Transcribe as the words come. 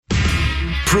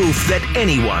Proof that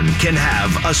anyone can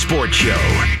have a sports show.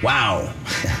 Wow.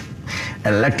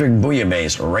 Electric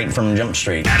bouillabaisse right from Jump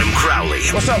Street. Adam Crowley.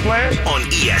 What's up, players? On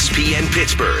ESPN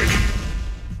Pittsburgh.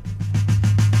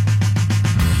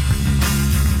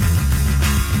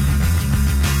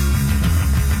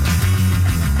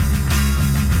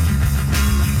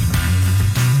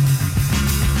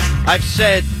 I've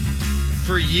said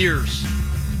for years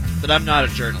that I'm not a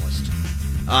journalist.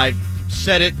 I've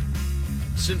said it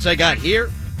since I got here,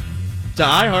 to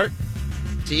iHeart,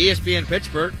 to ESPN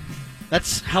Pittsburgh.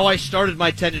 That's how I started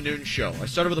my 10 to noon show. I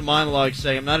started with a monologue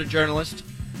saying, I'm not a journalist.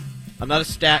 I'm not a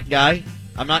stat guy.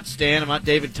 I'm not Stan. I'm not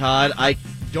David Todd. I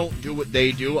don't do what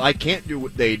they do. I can't do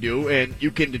what they do. And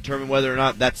you can determine whether or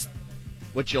not that's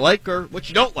what you like or what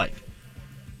you don't like.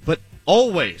 But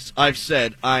always I've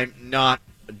said I'm not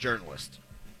a journalist.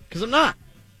 Because I'm not.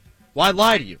 Why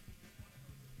lie to you?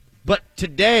 But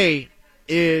today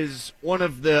is one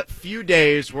of the few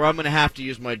days where I'm going to have to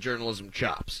use my journalism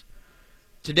chops.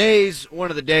 Today's one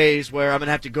of the days where I'm going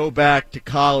to have to go back to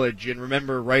college and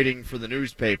remember writing for the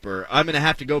newspaper. I'm going to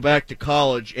have to go back to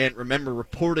college and remember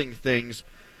reporting things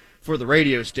for the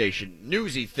radio station.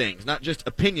 Newsy things, not just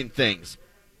opinion things.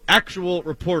 Actual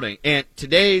reporting. And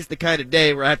today's the kind of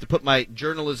day where I have to put my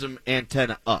journalism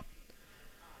antenna up.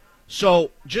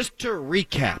 So, just to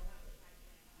recap,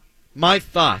 my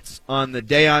thoughts on the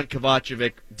Dejan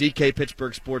Kovacevic,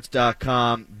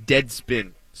 DKPittsburghSports.com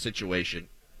Deadspin situation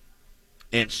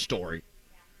and story.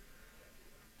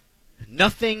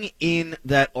 Nothing in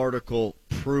that article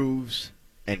proves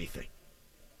anything.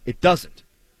 It doesn't.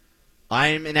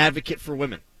 I'm an advocate for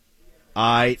women.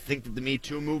 I think that the Me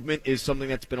Too movement is something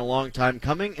that's been a long time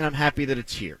coming, and I'm happy that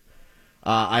it's here.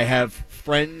 I have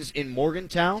friends in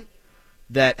Morgantown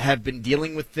that have been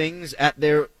dealing with things at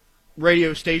their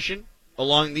radio station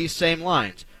along these same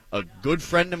lines. A good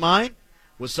friend of mine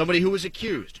was somebody who was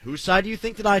accused. Whose side do you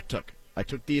think that I took? I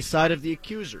took the side of the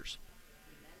accusers.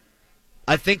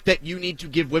 I think that you need to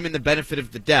give women the benefit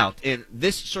of the doubt, and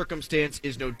this circumstance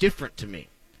is no different to me.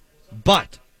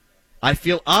 But I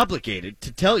feel obligated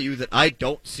to tell you that I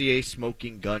don't see a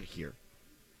smoking gun here.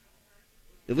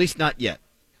 At least not yet.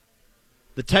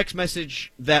 The text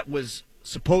message that was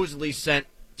supposedly sent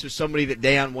to somebody that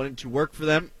Dejan wanted to work for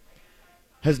them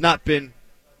has not been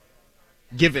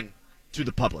given to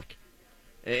the public.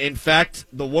 In fact,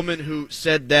 the woman who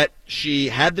said that she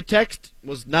had the text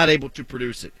was not able to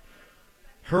produce it.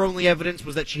 Her only evidence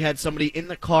was that she had somebody in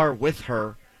the car with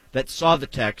her that saw the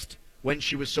text when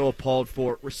she was so appalled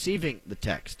for receiving the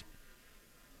text.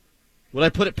 Would I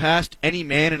put it past any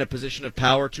man in a position of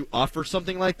power to offer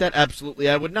something like that? Absolutely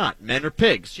I would not. Men are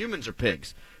pigs. Humans are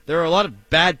pigs. There are a lot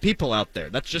of bad people out there.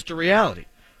 That's just a reality.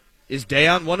 Is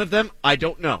Dejan one of them? I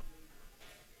don't know.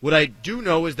 What I do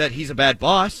know is that he's a bad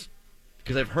boss,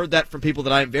 because I've heard that from people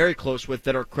that I am very close with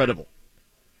that are credible.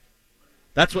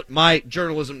 That's what my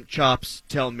journalism chops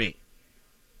tell me.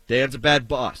 Dejan's a bad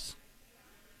boss.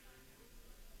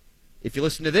 If you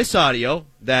listen to this audio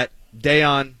that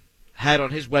Dejan had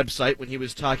on his website when he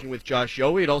was talking with Josh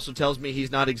Yohe, it also tells me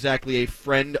he's not exactly a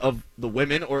friend of the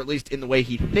women, or at least in the way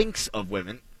he thinks of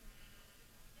women.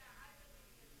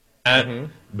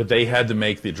 But they had to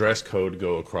make the dress code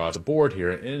go across the board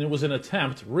here, and it was an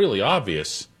attempt, really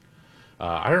obvious.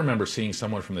 I remember seeing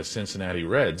someone from the Cincinnati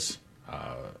Reds,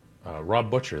 Rob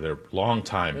Butcher, their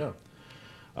longtime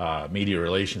media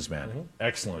relations man,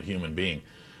 excellent human being.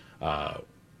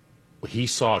 He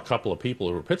saw a couple of people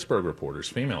who were Pittsburgh reporters,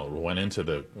 female, who went into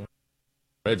the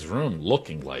Reds room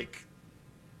looking like,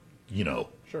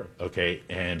 okay,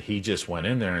 and he just went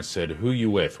in there and said, "Who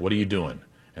you with? What are you doing?"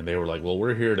 And they were like, "Well,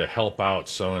 we're here to help out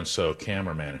so-and-so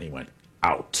cameraman." And he went,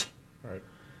 "Out." Right.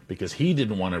 Because he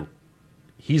didn't want to,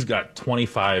 he's got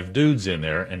 25 dudes in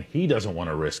there, and he doesn't want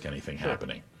to risk anything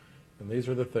happening. And these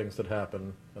are the things that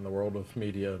happen in the world of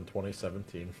media in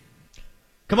 2017.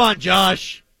 Come on,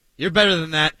 Josh. You're better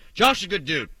than that. Josh is a good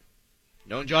dude.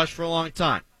 Known Josh for a long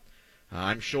time.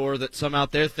 I'm sure that some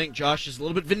out there think Josh is a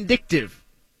little bit vindictive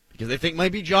because they think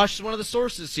maybe Josh is one of the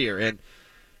sources here, and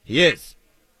he is.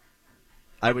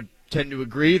 I would tend to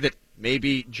agree that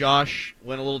maybe Josh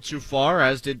went a little too far,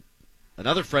 as did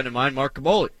another friend of mine, Mark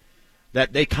Caboli,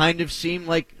 that they kind of seem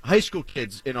like high school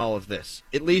kids in all of this,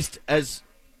 at least as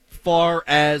far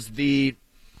as the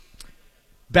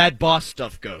bad boss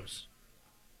stuff goes.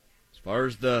 As far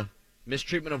as the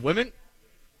mistreatment of women,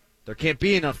 there can't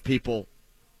be enough people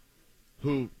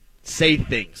who say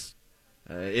things.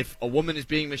 If a woman is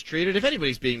being mistreated, if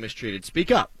anybody's being mistreated,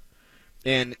 speak up.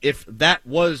 And if that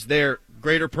was their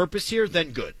greater purpose here,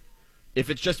 then good. If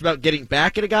it's just about getting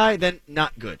back at a guy, then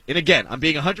not good. And again, I'm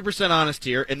being 100% honest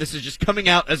here, and this is just coming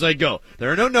out as I go.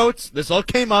 There are no notes. This all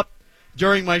came up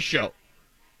during my show.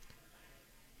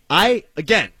 I,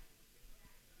 again,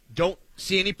 don't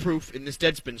see any proof in this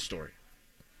Deadspin story.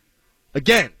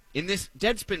 Again, in this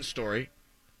Deadspin story,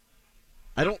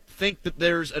 I don't think that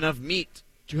there's enough meat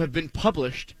to have been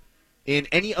published in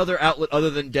any other outlet other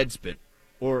than Deadspin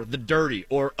or The Dirty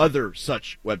or other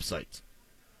such websites.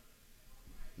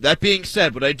 That being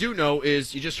said, what I do know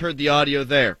is, you just heard the audio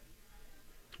there.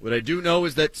 What I do know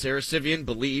is that Sarah Sivian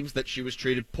believes that she was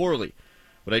treated poorly.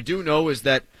 What I do know is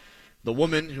that the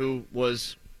woman who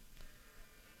was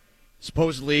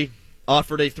supposedly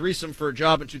offered a threesome for a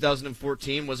job in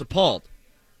 2014 was appalled.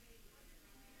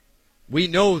 We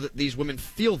know that these women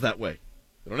feel that way.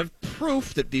 We don't have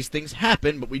proof that these things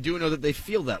happen, but we do know that they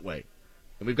feel that way.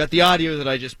 And we've got the audio that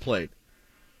I just played.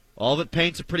 All of it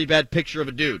paints a pretty bad picture of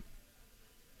a dude.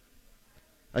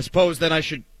 I suppose then I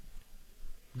should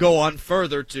go on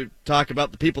further to talk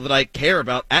about the people that I care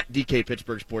about at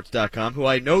DKPittsburghSports.com, who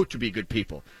I know to be good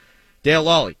people. Dale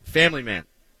Lawley, family man.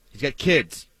 He's got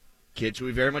kids who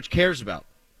he very much cares about.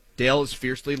 Dale is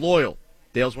fiercely loyal.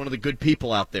 Dale's one of the good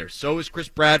people out there. So is Chris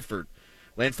Bradford.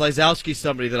 Lance Lysowski,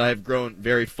 somebody that I have grown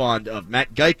very fond of.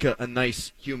 Matt Geica, a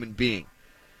nice human being.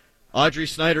 Audrey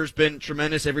Snyder's been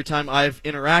tremendous every time I've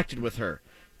interacted with her.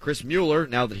 Chris Mueller,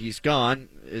 now that he's gone,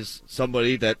 is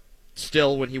somebody that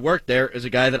still, when he worked there, is a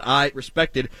guy that I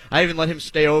respected. I even let him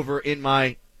stay over in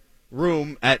my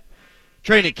room at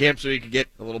training camp so he could get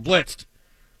a little blitzed.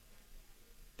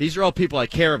 These are all people I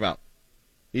care about.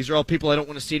 These are all people I don't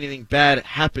want to see anything bad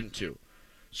happen to.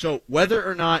 So whether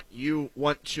or not you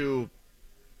want to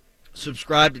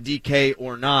subscribe to DK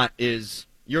or not is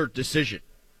your decision.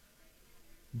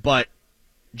 But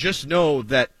just know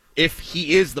that if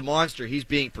he is the monster he's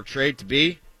being portrayed to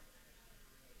be,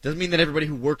 doesn't mean that everybody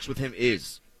who works with him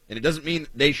is. And it doesn't mean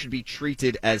they should be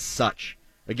treated as such.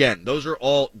 Again, those are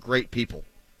all great people.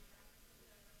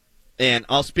 And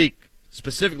I'll speak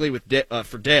specifically with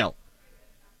for Dale.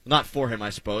 Not for him,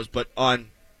 I suppose, but on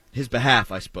his behalf,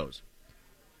 I suppose.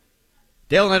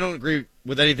 Dale and I don't agree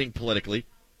with anything politically.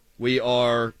 We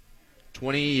are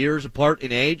 20 years apart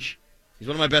in age. He's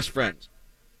one of my best friends.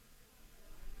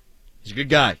 He's a good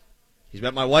guy. He's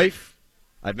met my wife.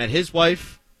 I've met his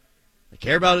wife. I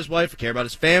care about his wife. I care about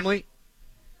his family.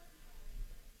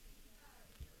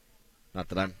 Not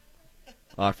that I'm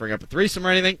offering up a threesome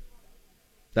or anything.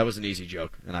 That was an easy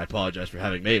joke, and I apologize for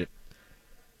having made it.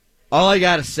 All I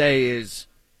got to say is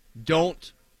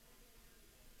don't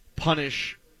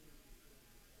punish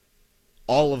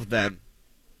all of them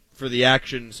for the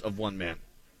actions of one man.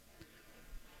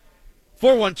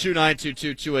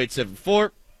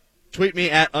 412-922-2874. Tweet me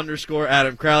at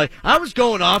 _Adam Crowley. I was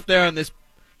going off there on this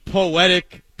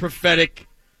poetic, prophetic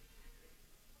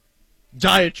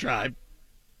diatribe,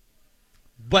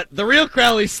 but the real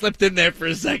Crowley slipped in there for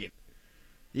a second.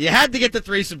 You had to get the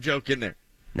threesome joke in there.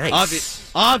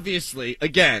 Nice. Obviously,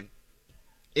 again,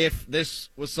 if this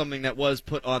was something that was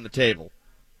put on the table,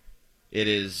 it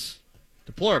is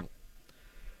deplorable.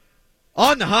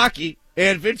 On to hockey,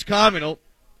 and Vince Cominal,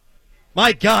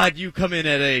 my God, you come in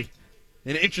at an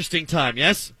interesting time,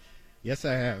 yes? Yes,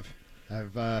 I have.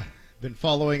 I've been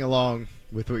following along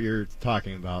with what you're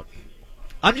talking about.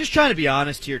 I'm just trying to be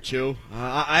honest here, too.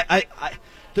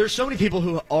 There's so many people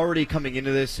who already coming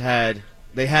into this had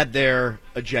their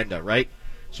agenda, right?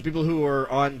 So people who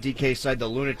are on DK's side, the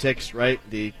lunatics, right?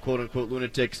 The quote-unquote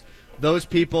lunatics, those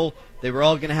people, they were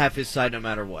all going to have his side no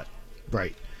matter what.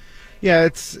 Right. Yeah,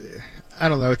 I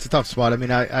don't know, it's a tough spot. I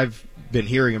mean, I've been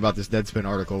hearing about this Deadspin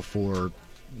article for,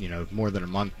 more than a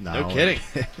month now. No kidding.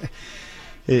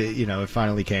 It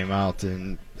finally came out,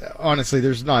 and honestly,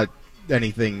 there's not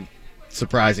anything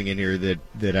surprising in here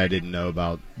that I didn't know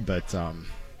about, but, I'm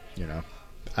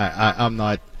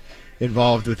not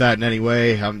involved with that in any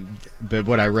way. But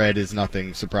what I read is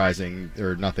nothing surprising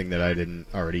or nothing that I didn't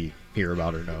already hear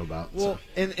about or know about. Well,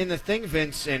 in the thing,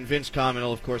 Vince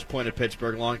Cominal, of course, Point of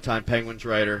Pittsburgh, longtime Penguins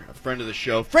writer, a friend of the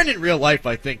show, friend in real life,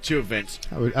 I think, too, Vince.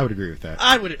 I would agree with that.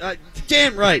 I would,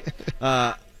 damn right.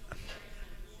 I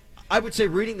would say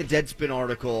reading the Deadspin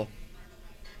article,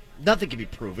 nothing can be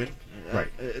proven. Right.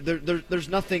 There's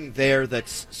nothing there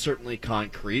that's certainly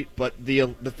concrete, but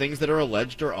the things that are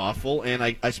alleged are awful, and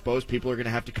I suppose people are going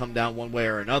to have to come down one way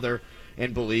or another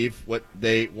and believe what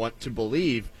they want to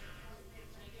believe.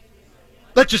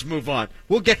 Let's just move on.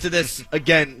 We'll get to this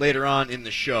again later on in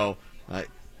the show,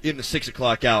 in the 6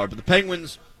 o'clock hour. But the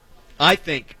Penguins, I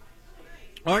think,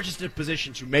 aren't just in a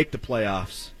position to make the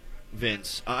playoffs,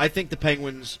 Vince. I think the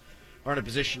Penguins are in a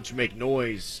position to make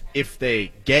noise if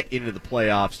they get into the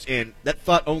playoffs. And that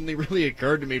thought only really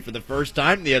occurred to me for the first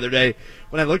time the other day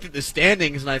when I looked at the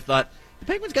standings and I thought, the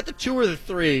Penguins got the 2 or the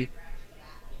 3.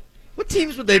 What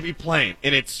teams would they be playing?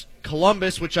 And it's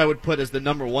Columbus, which I would put as the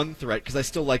number 1 threat because I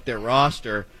still like their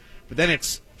roster. But then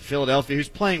it's Philadelphia, who's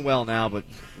playing well now, but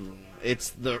it's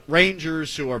the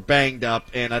Rangers who are banged up,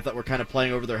 and I thought were kind of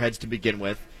playing over their heads to begin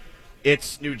with.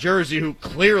 It's New Jersey, who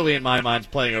clearly, in my mind, is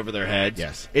playing over their heads.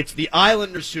 Yes. It's the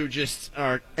Islanders, who just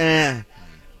are, If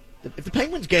the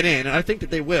Penguins get in, and I think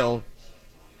that they will,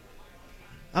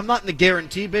 I'm not in the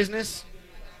guarantee business,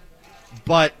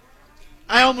 but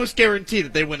I almost guarantee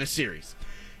that they win a series.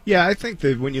 Yeah, I think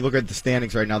that when you look at the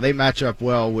standings right now, they match up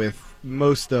well with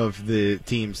most of the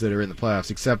teams that are in the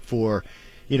playoffs, except for,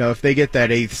 if they get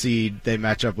that 8th seed, they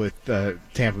match up with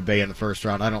Tampa Bay in the first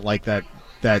round. I don't like that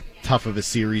tough of a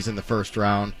series in the first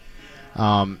round.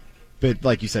 But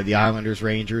like you said, the Islanders,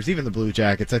 Rangers, even the Blue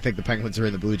Jackets, I think the Penguins are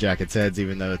in the Blue Jackets' heads,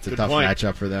 even though it's a tough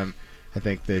matchup for them. I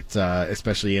think that,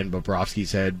 especially in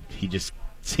Bobrovsky's head, he just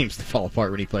seems to fall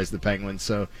apart when he plays the Penguins.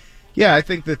 So, yeah, I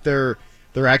think that they're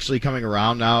actually coming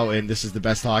around now, and this is the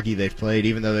best hockey they've played,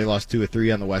 even though they lost 2 or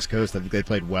 3 on the West Coast. I think they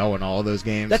played well in all of those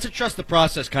games. That's a trust the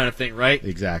process kind of thing, right?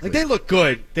 Exactly. Like, they look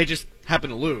good. They just happen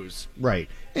to lose. Right.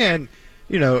 And,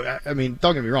 I mean,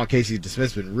 don't get me wrong, Casey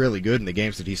DeSmith's been really good in the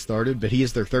games that he started, but he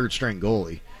is their third-string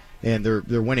goalie. And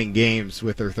they're winning games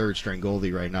with their third-string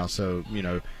goalie right now. So,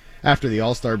 after the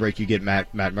All-Star break, you get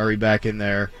Matt Murray back in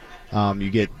there. You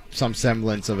get some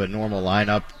semblance of a normal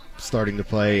lineup starting to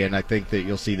play, and I think that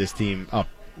you'll see this team up.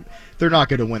 They're not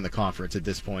going to win the conference at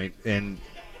this point, and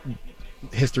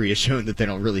history has shown that they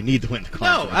don't really need to win the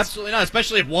conference. No, absolutely not,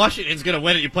 especially if Washington's going to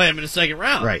win it. You play them in the second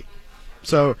round. Right.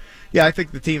 So, yeah, I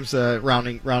think the team's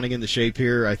rounding into shape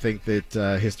here. I think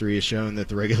that history has shown that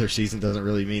the regular season doesn't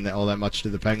really mean all that much to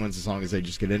the Penguins as long as they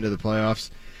just get into the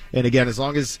playoffs. And again, as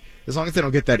long as they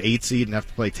don't get that 8th seed and have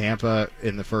to play Tampa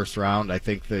in the first round, I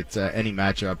think that any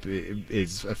matchup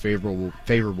is a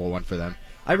favorable one for them.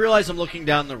 I realize I'm looking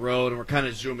down the road and we're kind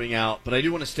of zooming out, but I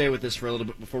do want to stay with this for a little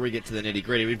bit before we get to the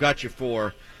nitty-gritty. We've got you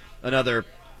for another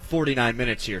 49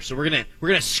 minutes here, so we're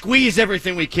gonna squeeze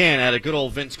everything we can out of good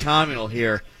old Vince Communal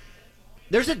here.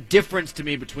 There's a difference to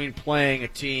me between playing a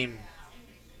team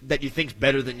that you think's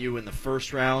better than you in the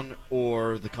first round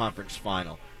or the conference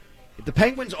final. If the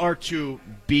Penguins are to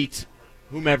beat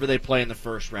whomever they play in the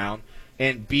first round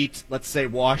and beat, let's say,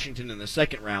 Washington in the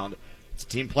second round, it's a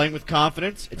team playing with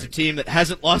confidence. It's a team that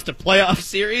hasn't lost a playoff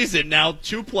series in now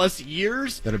 2+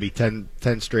 years. That'll be 10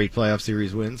 straight playoff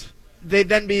series wins. They'd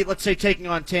then be, let's say, taking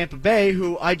on Tampa Bay,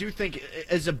 who I do think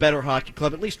is a better hockey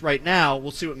club, at least right now.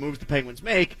 We'll see what moves the Penguins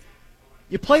make.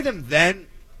 You play them then,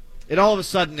 and all of a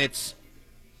sudden it's,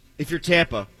 if you're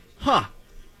Tampa,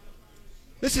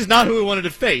 this is not who we wanted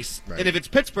to face. Right. And if it's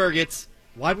Pittsburgh, it's,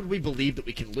 why would we believe that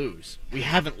we can lose? We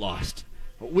haven't lost.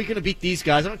 We're going to beat these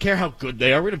guys. I don't care how good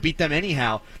they are. We're going to beat them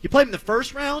anyhow. You play them in the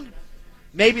first round,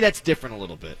 maybe that's different a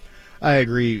little bit. I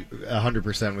agree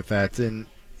 100% with that. And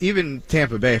even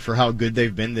Tampa Bay, for how good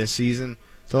they've been this season,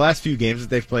 the last few games that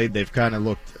they've played, they've kind of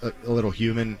looked a little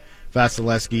human.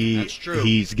 Vasilevsky, that's true.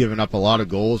 He's given up a lot of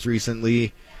goals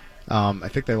recently. I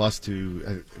think they lost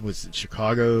to was it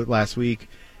Chicago last week,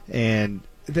 and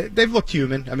they've looked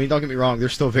human. I mean, don't get me wrong, they're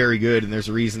still very good, and there's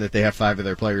a reason that they have 5 of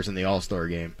their players in the All-Star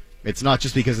game. It's not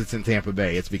just because it's in Tampa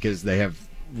Bay. It's because they have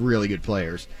really good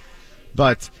players.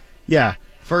 But, yeah,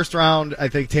 first round, I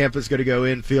think Tampa's going to go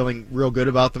in feeling real good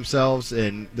about themselves,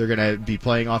 and they're going to be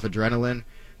playing off adrenaline.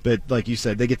 But like you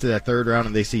said, they get to that third round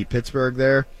and they see Pittsburgh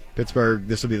there. Pittsburgh,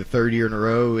 this will be the 3rd year in a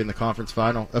row in the conference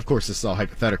final. Of course, this is all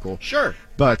hypothetical. Sure.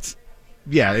 But,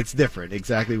 yeah, it's different.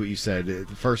 Exactly what you said. The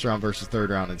first round versus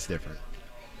third round, it's different.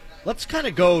 Let's kind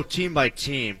of go team by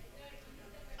team.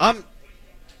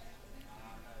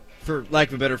 For lack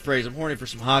of a better phrase, I'm horny for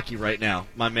some hockey right now,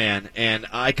 my man. And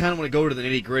I kind of want to go to the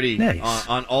nitty-gritty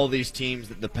on all these teams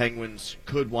that the Penguins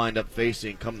could wind up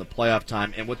facing come the playoff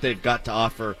time and what they've got to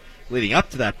offer leading up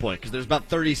to that point. Because there's about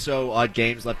 30-so-odd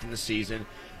games left in the season.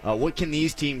 What can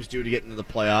these teams do to get into the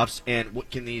playoffs, and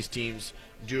what can these teams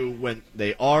do when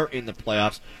they are in the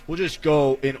playoffs? We'll just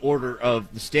go in order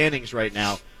of the standings right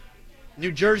now.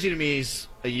 New Jersey, to me, is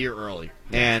a year early,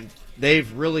 and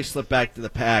they've really slipped back to the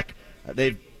pack.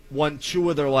 They've won 2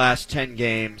 of their last 10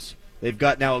 games. They've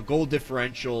got now a goal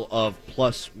differential of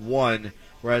 +1,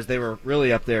 whereas they were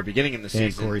really up there beginning in the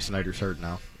season. And Corey Snyder's hurt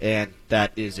now. And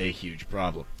that is a huge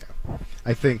problem.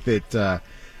 I think that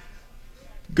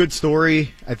good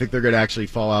story. I think they're going to actually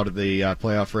fall out of the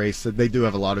playoff race. They do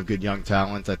have a lot of good young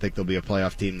talent. I think they'll be a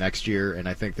playoff team next year, and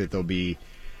I think that they'll be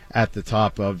at the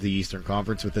top of the Eastern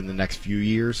Conference within the next few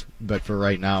years. But for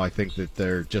right now, I think that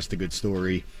they're just a good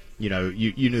story. You know,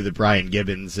 you knew that Brian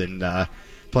Gibbons and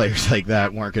players like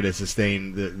that weren't going to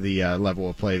sustain the level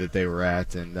of play that they were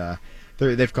at, and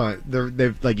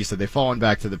they've like you said, they've fallen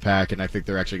back to the pack, and I think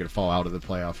they're actually going to fall out of the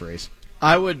playoff race.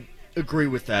 I would agree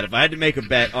with that. If I had to make a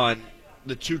bet on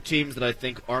the two teams that I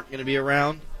think aren't going to be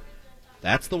around,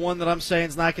 that's the one that I'm saying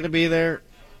is not going to be there.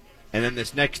 And then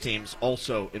this next team's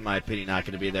also, in my opinion, not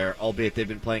going to be there, albeit they've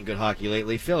been playing good hockey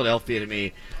lately. Philadelphia, to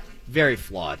me, very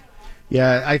flawed.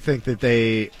 Yeah, I think that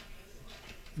they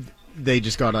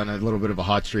just got on a little bit of a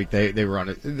hot streak. They were on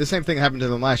it. The same thing happened to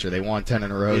them last year. They won 10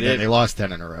 in a row, then they lost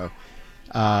 10 in a row.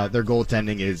 Their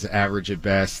goaltending is average at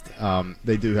best.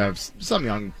 They do have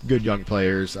some good young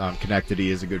players. Connectity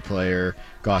is a good player.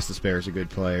 Gostisbehere is a good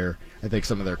player. I think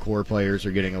some of their core players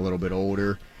are getting a little bit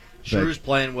older. Drew's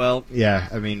playing well. Yeah,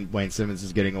 I mean, Wayne Simmons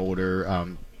is getting older,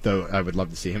 though I would love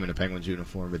to see him in a Penguins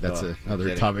uniform, but that's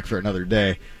another topic for another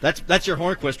day. That's your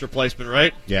Hornquist replacement,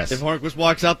 right? Yes. If Hornquist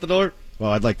walks out the door?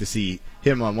 Well, I'd like to see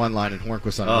him on one line and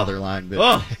Hornquist on another line,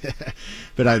 but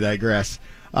but I digress.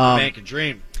 Man can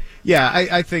dream. Yeah,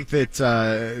 I think that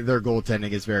their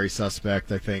goaltending is very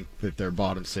suspect. I think that their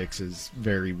bottom six is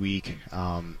very weak.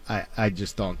 I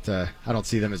just don't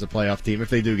see them as a playoff team. If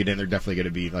they do get in, they're definitely going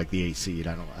to be like the 8th seed.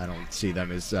 I don't see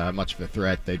them as much of a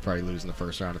threat. They'd probably lose in the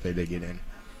first round if they did get in.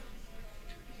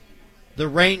 The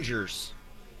Rangers,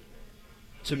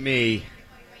 to me,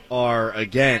 are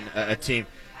again a team.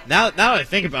 Now that I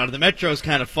think about it, the Metro's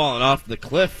kind of fallen off the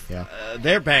cliff. Yeah.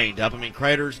 They're banged up. I mean,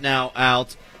 Kreider's now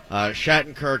out.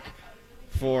 Shattenkirk,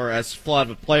 for as flawed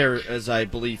of a player as I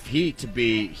believe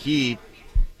he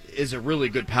is a really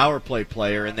good power play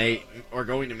player, and they are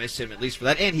going to miss him at least for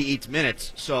that, and he eats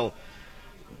minutes. So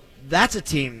that's a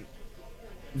team,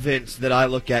 Vince, that I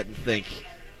look at and think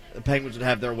the Penguins would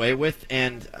have their way with,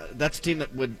 and that's a team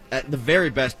that would, at the very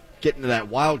best, get into that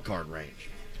wild card range.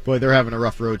 Boy, they're having a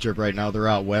rough road trip right now. They're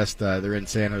out west. They're in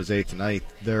San Jose tonight.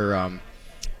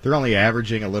 They're only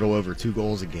averaging a little over 2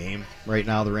 goals a game right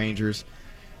now, the Rangers.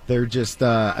 They're just,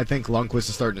 I think Lundqvist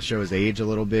is starting to show his age a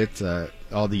little bit.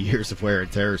 All the years of wear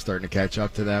and tear are starting to catch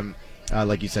up to them.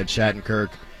 Like you said, Shattenkirk,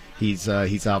 he's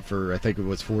out for, I think it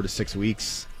was 4 to 6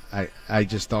 weeks. I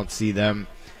just don't see them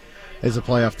as a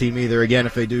playoff team either. Again,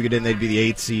 if they do get in, they'd be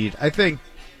the 8th seed. I think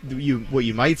what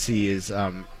you might see is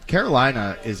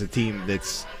Carolina is a team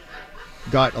that's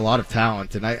got a lot of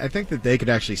talent, and I think that they could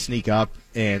actually sneak up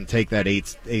and take that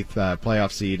eighth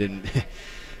playoff seed. And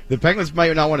the Penguins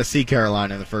might not want to see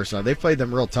Carolina in the first round. They've played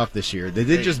them real tough this year. They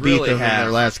did just beat them in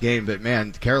their last game, but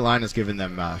man, Carolina's given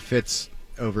them fits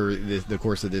over the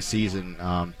course of this season.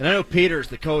 And I know Peters,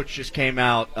 the coach, just came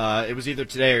out. It was either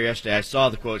today or yesterday. I saw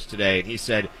the quotes today, and he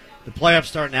said, the playoffs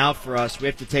start now for us. We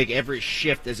have to take every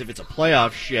shift as if it's a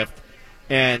playoff shift.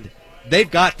 And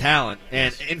they've got talent.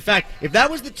 And, in fact, if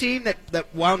that was the team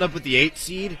that wound up with the 8th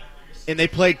seed and they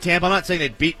played Tampa, I'm not saying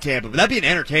they'd beat Tampa, but that'd be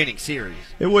an entertaining series.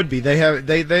 It would be.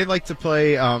 They like to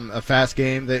play a fast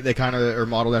game. They kind of are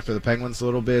modeled after the Penguins a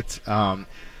little bit.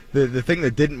 The thing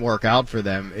that didn't work out for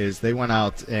them is they went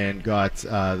out and got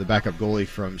the backup goalie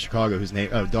from Chicago, whose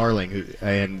name Darling,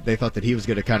 and they thought that he was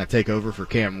going to kind of take over for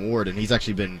Cam Ward, and he's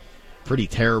actually been pretty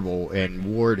terrible, and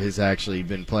Ward has actually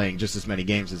been playing just as many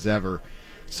games as ever.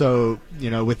 So,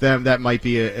 with them, that might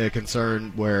be a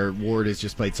concern where Ward has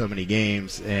just played so many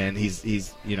games, and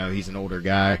he's an older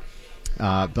guy.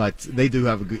 But they do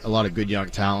have a lot of good young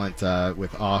talent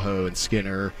with Aho and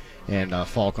Skinner and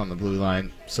Falk on the blue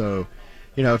line. So,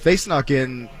 if they snuck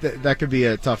in, that could be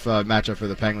a tough matchup for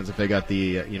the Penguins if they got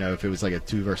the, if it was like a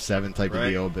 2 versus 7 type of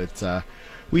deal. But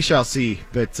we shall see.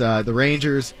 But the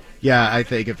Rangers, yeah, I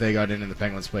think if they got in and the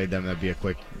Penguins played them, that'd be a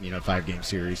quick, 5-game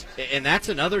series. And that's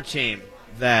another team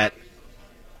that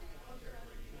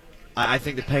I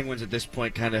think the Penguins at this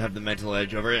point kind of have the mental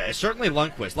edge over. Certainly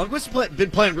Lundqvist. Lundqvist has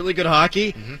been playing really good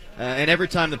hockey, and every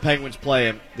time the Penguins play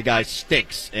him, the guy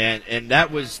stinks. And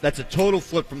that's a total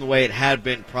flip from the way it had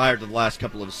been prior to the last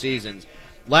couple of seasons.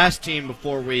 Last team,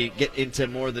 before we get into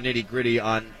more of the nitty-gritty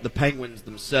on the Penguins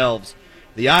themselves,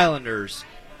 the Islanders.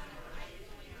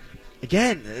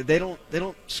 Again, they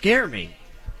don't scare me.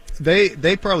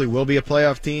 They probably will be a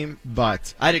playoff team,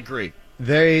 but I'd agree.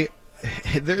 They're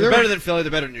better than Philly. They're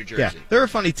better than New Jersey. Yeah, they're a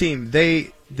funny team.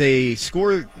 They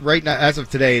score right now, as of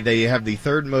today. They have the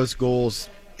 3rd most goals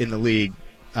in the league,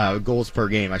 goals per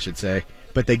game, I should say.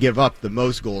 But they give up the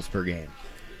most goals per game.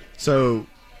 So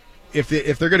if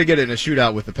they're going to get in a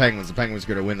shootout with the Penguins are going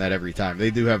to win that every time. They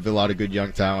do have a lot of good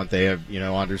young talent. They have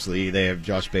Anders Lee. They have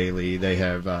Josh Bailey. They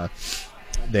have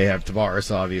Tavares,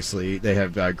 obviously. They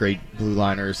have great blue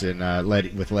liners and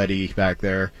with Leddy back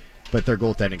there. but their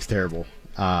goaltending's terrible.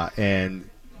 And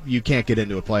you can't get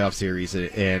into a playoff series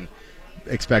and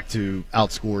expect to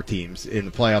outscore teams. In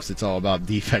the playoffs, it's all about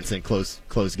defense and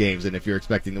close games. And if you're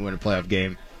expecting to win a playoff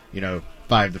game, 5-4,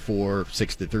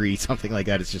 6-3, something like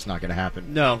that, it's just not going to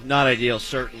happen. No, not ideal,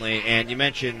 certainly. And you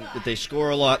mentioned that they score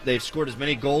a lot. They've scored as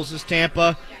many goals as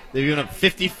Tampa. They've given up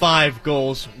 55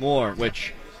 goals more,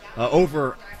 which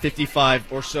over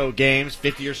 55 or so games,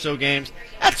 50 or so games.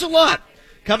 That's a lot.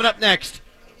 Coming up next,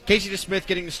 Casey DeSmith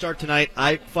getting to start tonight.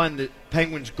 I find the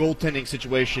Penguins' goaltending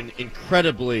situation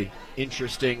incredibly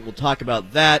interesting. We'll talk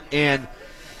about that. And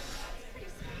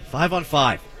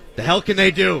 5-on-5. The hell can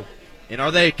they do? And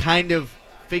are they kind of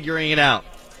figuring it out?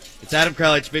 It's Adam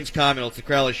Crowley. It's Vince Common. It's the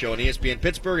Crowley Show on ESPN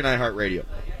Pittsburgh and iHeartRadio.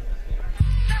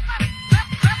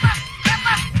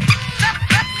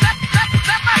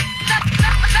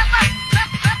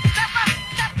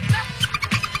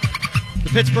 The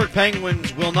Pittsburgh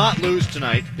Penguins will not lose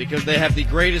tonight because they have the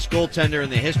greatest goaltender in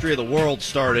the history of the world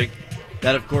starting.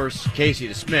 That, of course, Casey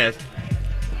DeSmith.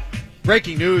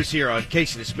 Breaking news here on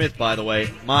Casey DeSmith, by the way.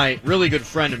 My really good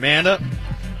friend Amanda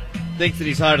thinks that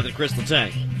he's hotter than Chris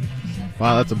Letang.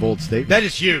 Wow, that's a bold statement. That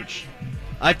is huge.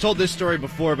 I've told this story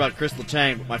before about Chris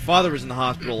Letang, but my father was in the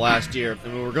hospital last year,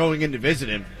 and we were going in to visit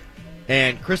him,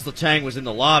 and Chris Letang was in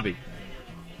the lobby.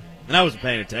 And I wasn't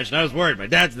paying attention. I was worried. My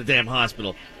dad's in the damn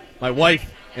hospital. My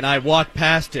wife and I walked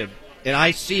past him, and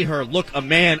I see her look a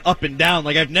man up and down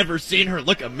like I've never seen her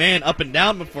look a man up and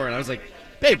down before. And I was like,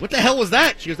 babe, what the hell was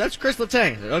that? She goes, that's Chris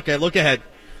Letang. I said, okay, look ahead.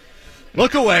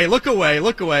 Look away, look away,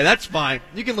 look away. That's fine.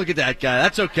 You can look at that guy.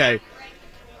 That's okay.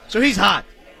 So he's hot.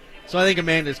 So I think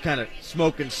Amanda's kind of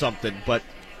smoking something, but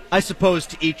I suppose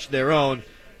to each their own.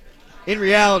 In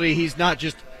reality, he's not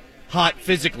just hot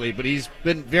physically, but he's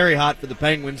been very hot for the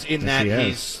Penguins in that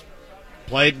he's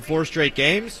played in 4 straight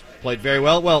games, played very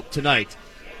well. Well, tonight,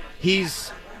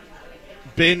 he's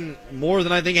been more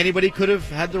than I think anybody could have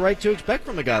had the right to expect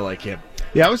from a guy like him.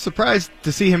 Yeah, I was surprised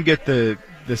to see him get the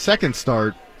second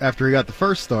start after he got the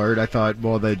first start. I thought,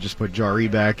 well, they'd just put Jarry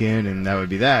back in and that would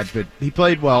be that. But he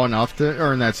played well enough to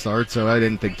earn that start, so I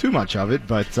didn't think too much of it.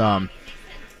 But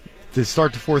to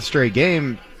start the 4th straight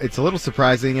game, it's a little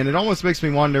surprising, and it almost makes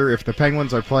me wonder if the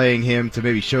Penguins are playing him to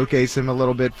maybe showcase him a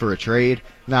little bit for a trade.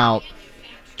 Now,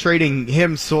 trading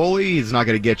him solely is not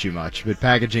going to get you much, but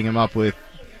packaging him up with,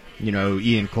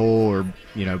 Ian Cole or,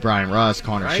 Brian Rust,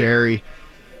 Connor Sherry,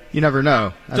 you never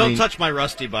know. Don't touch my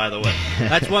Rusty, by the way.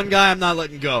 That's one guy I'm not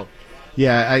letting go.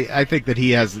 Yeah, I think that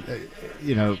he has,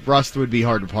 Rust would be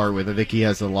hard to part with. I think he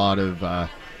has a lot of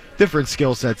different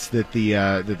skill sets that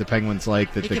the Penguins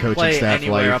like, that the coaching staff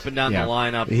anywhere like. Up and down the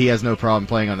lineup. He has no problem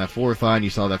playing on that 4th line. You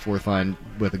saw that 4th line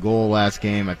with a goal last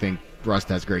game. I think Rust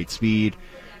has great speed.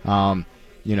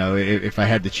 If I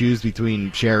had to choose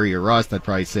between Sherry or Rust, I'd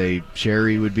probably say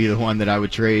Sherry would be the one that I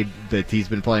would trade. That he's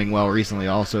been playing well recently,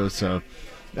 also. So,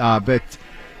 it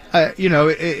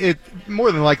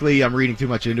more than likely I'm reading too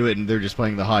much into it, and they're just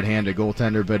playing the hot-handed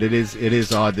goaltender. But it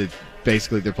is odd that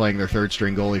basically they're playing their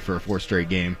 3rd-string goalie for a 4th straight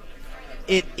game.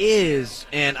 It is,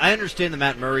 and I understand the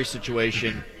Matt Murray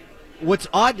situation. What's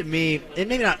odd to me, and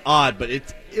maybe not odd, but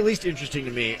it's at least interesting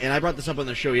to me, and I brought this up on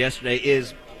the show yesterday,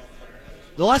 is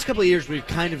the last couple of years we've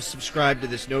kind of subscribed to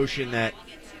this notion that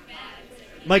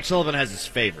Mike Sullivan has his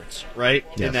favorites, right?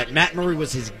 Yes. And that Matt Murray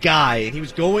was his guy, and he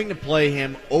was going to play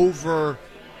him over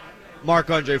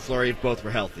Marc-Andre Fleury if both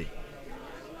were healthy.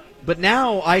 But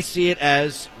now I see it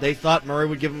as they thought Murray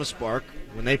would give him a spark.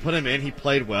 When they put him in, he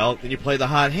played well. Then you play the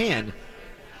hot hand.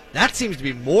 That seems to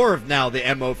be more of now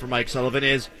the MO for Mike Sullivan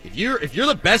is, if you're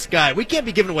the best guy, we can't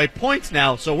be giving away points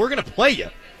now, so we're going to play you.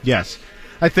 Yes.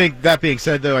 I think, that being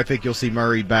said, though, I think you'll see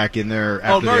Murray back in there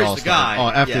after the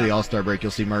All-Star. The All-Star break,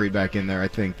 you'll see Murray back in there. I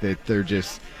think that they're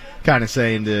just kind of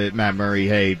saying to Matt Murray,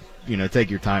 hey, take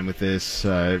your time with this.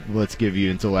 Let's give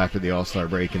you until after the All-Star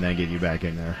break and then get you back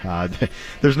in there.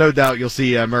 There's no doubt you'll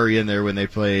see Murray in there when they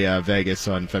play Vegas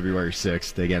on February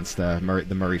 6th against the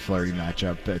Murray-Fleury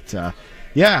matchup. But,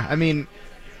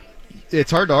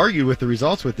 it's hard to argue with the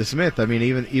results with DeSmith. I mean,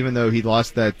 even though he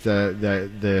lost that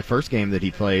the first game that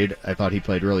he played, I thought he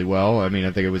played really well. I mean,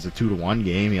 I think it was a 2-1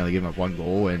 game. He only gave up 1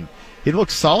 goal, and he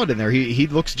looks solid in there. He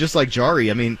looks just like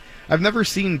Jarry. I mean, I've never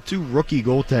seen 2 rookie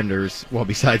goaltenders, well,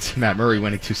 besides Matt Murray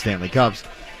winning 2 Stanley Cups,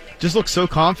 just look so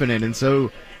confident and so,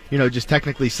 just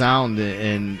technically sound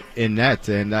in net.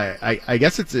 And I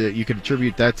guess you could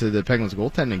attribute that to the Penguins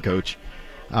goaltending coach.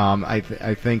 I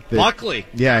think that Buckley.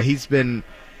 Yeah, he's been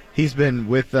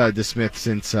with DeSmith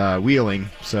since Wheeling,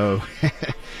 so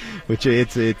which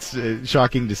it's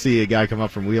shocking to see a guy come up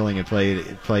from Wheeling and play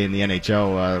in the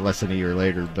NHL less than a year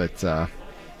later. But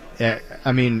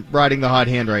I mean, riding the hot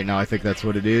hand right now, I think that's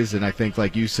what it is. And I think,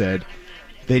 like you said,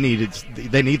 they need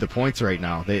the points right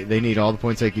now. They need all the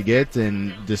points they could get,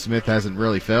 and DeSmith hasn't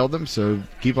really failed them, so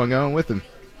keep on going with them.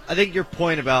 I think your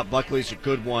point about Buckley's a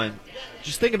good one.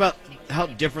 Just think about how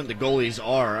different the goalies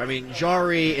are. I mean,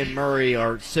 Jari and Murray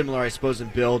are similar, I suppose, in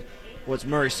build. What's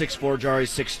Murray 6'4", Jari's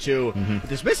 6'2". Mm-hmm. But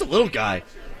DeSmith's a little guy.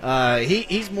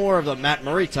 He's more of a Matt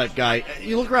Murray type guy.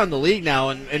 You look around the league now,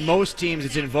 and in most teams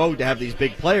it's in vogue to have these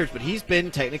big players, but he's been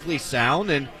technically sound,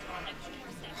 and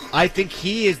I think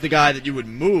he is the guy that you would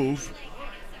move.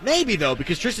 Maybe, though,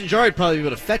 because Tristan Jarry would probably be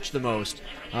able to fetch the most.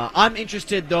 I'm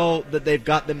interested, though, that they've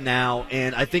got them now,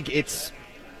 and I think it's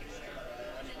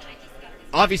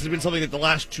obviously been something that the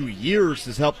last 2 years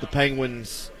has helped the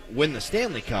Penguins win the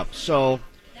Stanley Cup. So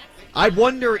I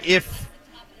wonder if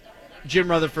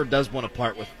Jim Rutherford does want to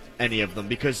part with any of them,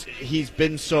 because he's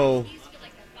been so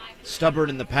stubborn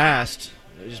in the past,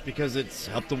 just because it's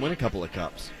helped them win a couple of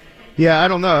cups. Yeah, I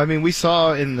don't know. I mean, we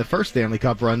saw in the first Stanley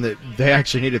Cup run that they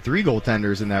actually needed 3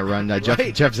 goaltenders in that run. Right. Jeff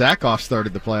Zakoff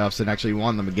started the playoffs and actually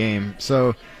won them a game.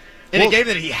 So, in a game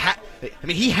that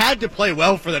he had to play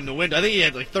well for them to win. I think he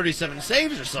had like 37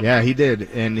 saves or something. Yeah, he did,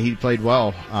 and he played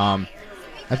well.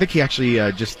 I think he actually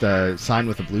just signed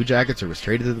with the Blue Jackets or was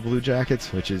traded to the Blue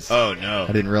Jackets, which is... Oh, no.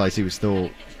 I didn't realize he was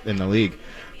still in the league.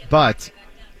 But,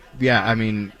 yeah, I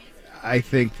mean, I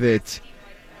think that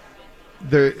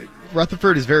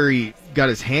Rutherford is got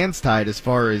his hands tied as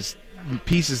far as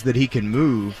pieces that he can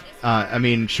move. I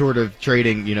mean, short of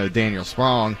trading, Daniel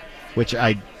Sprong, which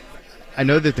I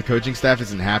know that the coaching staff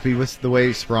isn't happy with the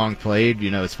way Sprong played,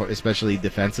 especially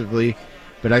defensively.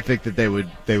 But I think that they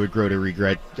would grow to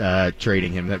regret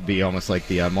trading him. That'd be almost like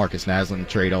the Marcus Naslund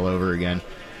trade all over again.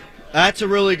 That's a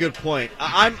really good point.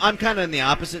 I'm kind of on the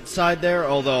opposite side there,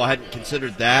 although I hadn't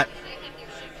considered that.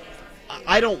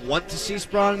 I don't want to see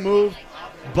Sprong move,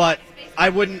 but I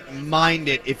wouldn't mind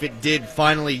it if it did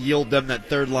finally yield them that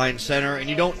third-line center, and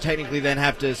you don't technically then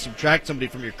have to subtract somebody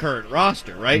from your current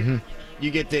roster, right? Mm-hmm.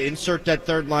 You get to insert that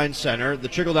third-line center. The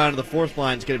trickle down to the fourth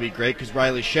line is going to be great because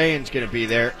Riley Sheahan's going to be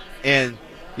there, and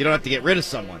you don't have to get rid of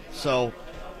someone. So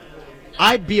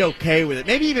I'd be okay with it,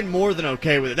 maybe even more than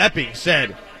okay with it. That being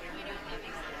said,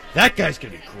 that guy's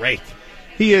going to be great.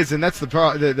 He is, and that's the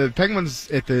problem. The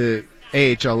Penguins at the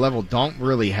AHL level don't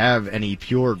really have any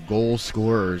pure goal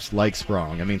scorers like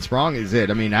Sprong. I mean, Sprong is it.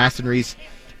 I mean, Aston Reese,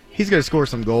 he's going to score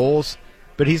some goals,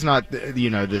 but he's not,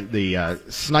 the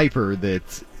sniper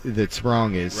that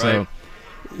Sprong is. Right. So,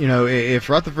 if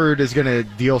Rutherford is going to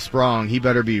deal Sprong, he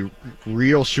better be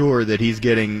real sure that he's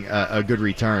getting a good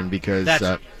return, because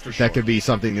that could be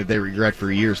something that they regret for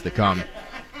years to come.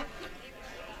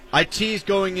 I teased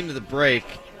going into the break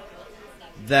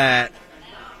that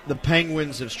the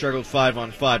Penguins have struggled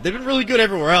 5-on-5. They've been really good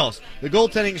everywhere else. The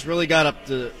goaltending's really got up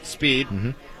to speed.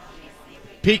 Mm-hmm.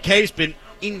 PK's been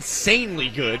insanely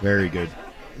good. Very good.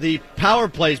 The power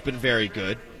play's been very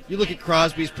good. You look at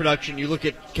Crosby's production, you look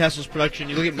at Kessel's production,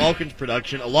 you look at Malkin's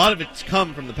production. A lot of it's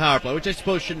come from the power play, which I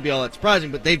suppose shouldn't be all that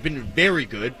surprising, but they've been very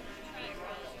good.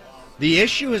 The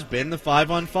issue has been the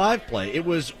 5-on-5 play. It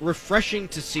was refreshing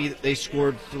to see that they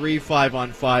scored 3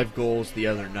 5-on-5 goals the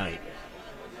other night.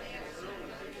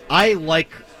 I like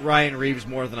Ryan Reeves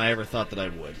more than I ever thought that I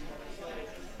would.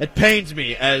 It pains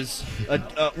me as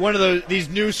one of these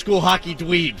new school hockey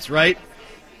dweebs, right?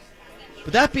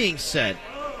 But that being said,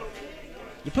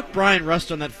 you put Brian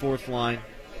Rust on that fourth line,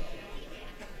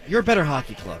 you're a better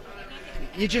hockey club.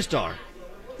 You just are.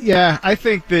 Yeah, I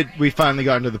think that we've finally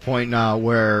gotten to the point now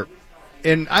where,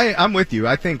 and I'm with you,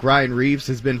 I think Ryan Reeves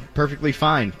has been perfectly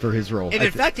fine for his role. And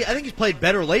in fact, I think he's played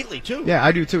better lately, too. Yeah,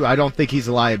 I do, too. I don't think he's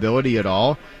a liability at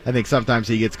all. I think sometimes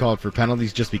he gets called for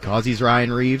penalties just because he's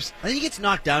Ryan Reeves. I think he gets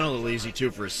knocked down a little easy,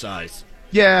 too, for his size.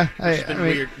 Yeah, It's been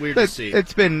weird to see.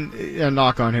 It's been a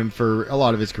knock on him for a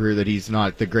lot of his career that he's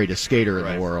not the greatest skater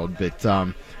in the world.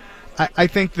 But I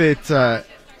think that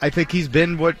I think he's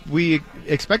been what we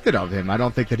expected of him. I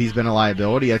don't think that he's been a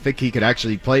liability. I think he could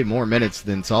actually play more minutes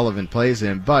than Sullivan plays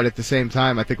him. But at the same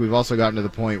time, I think we've also gotten to the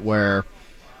point where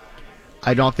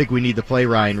I don't think we need to play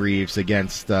Ryan Reeves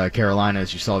against Carolina,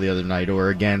 as you saw the other night, or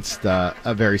against a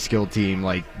very skilled team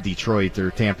like Detroit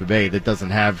or Tampa Bay that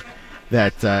doesn't have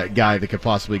that guy that could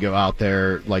possibly go out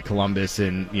there like Columbus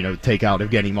and take out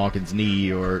Evgeny Malkin's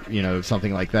knee or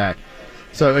something like that.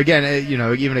 So again,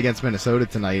 even against Minnesota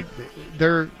tonight,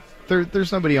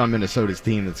 there's nobody on Minnesota's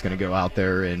team that's going to go out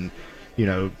there and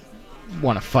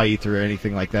want to fight or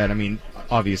anything like that. I mean,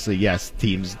 obviously, yes,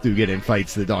 teams do get in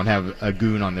fights that don't have a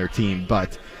goon on their team,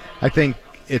 but I think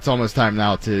it's almost time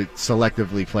now to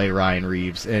selectively play Ryan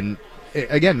Reeves. And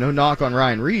again, no knock on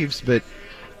Ryan Reeves, but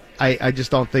I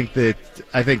just don't think that.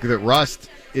 I think that Rust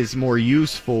is more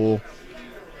useful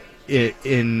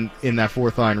in that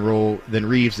fourth line role than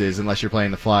Reeves is, unless you're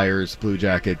playing the Flyers, Blue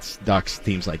Jackets, Ducks,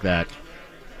 teams like that.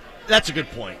 That's a good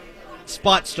point.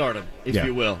 Spot start him, if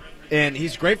you will. And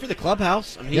he's great for the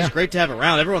clubhouse. I mean, he's great to have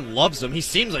around. Everyone loves him. He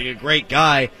seems like a great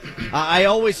guy. I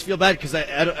always feel bad because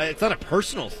it's not a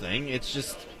personal thing. It's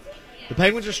just the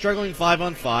Penguins are struggling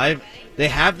 5-on-5. They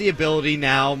have the ability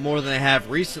now, more than they have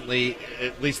recently,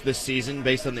 at least this season,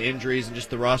 based on the injuries and just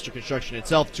the roster construction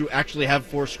itself, to actually have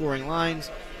 4 scoring lines.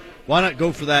 Why not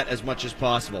go for that as much as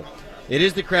possible? It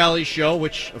is the Crowley Show,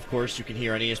 which, of course, you can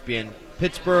hear on ESPN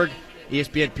Pittsburgh,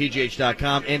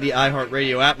 ESPNPGH.com, and the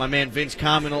iHeartRadio app. My man Vince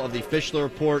Cominal of the Fischler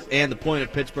Report and the Point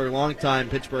of Pittsburgh, longtime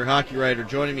Pittsburgh hockey writer,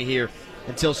 joining me here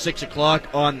until 6 o'clock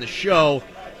on the show.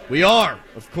 We are,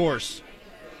 of course,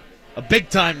 a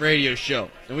big-time radio show,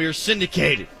 and we are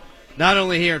syndicated, not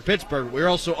only here in Pittsburgh, but we're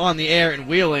also on the air in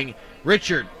Wheeling.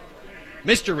 Richard,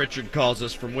 Mr. Richard calls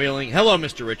us from Wheeling. Hello,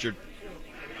 Mr. Richard.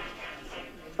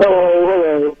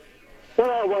 Hello.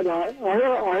 Well,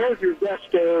 I heard your guest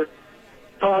there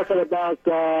talking about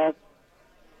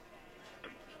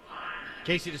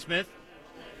Casey DeSmith.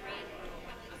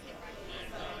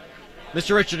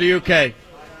 Mr. Richard, are you okay?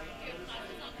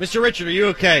 Mr. Richard, are you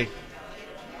okay?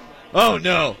 Oh,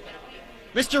 no.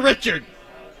 Mr. Richard.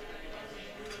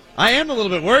 I am a little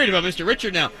bit worried about Mr.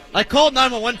 Richard now. I called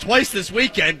 911 twice this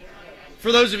weekend.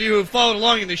 For those of you who have followed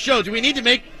along in the show, do we need to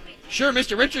make sure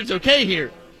Mr. Richard's okay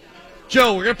here?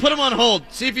 Joe, we're going to put him on hold,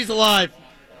 see if he's alive,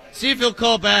 see if he'll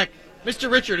call back. Mr.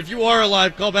 Richard, if you are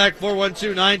alive, call back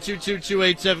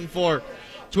 412-922-2874.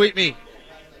 Tweet me,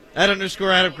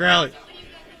 @_Adam Crowley.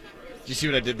 Did you see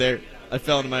what I did there? I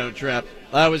fell into my own trap.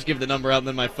 I always give the number out and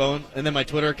then my phone and then my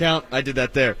Twitter account. I did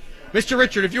that there. Mr.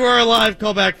 Richard, if you are alive,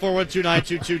 call back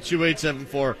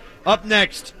 412-922-2874. Up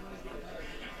next,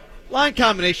 line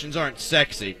combinations aren't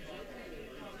sexy.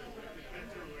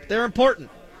 They're important.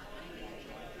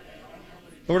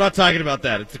 But we're not talking about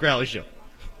that. It's the Crowley Show.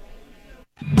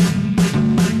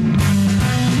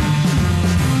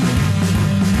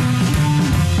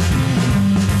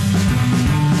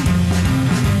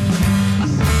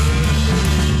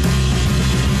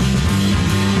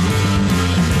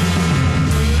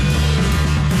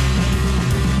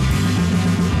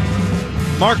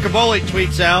 Mark Caboli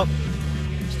tweets out,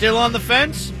 still on the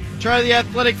fence? Try the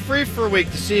Athletic free for a week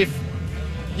to see if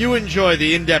you enjoy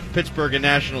the in-depth Pittsburgh and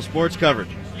national sports coverage.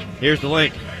 Here's the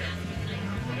link.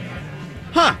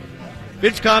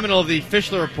 Vince Cominal of the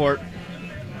Fischler Report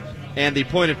and the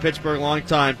Point of Pittsburgh,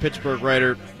 longtime Pittsburgh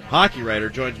writer, hockey writer,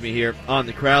 joins me here on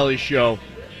the Crowley Show.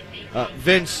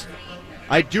 Vince,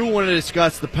 I do want to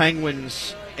discuss the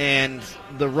Penguins and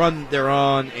the run they're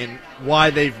on and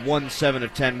why they've won 7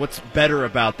 of 10. What's better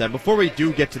about them? Before we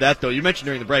do get to that, though, you mentioned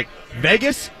during the break,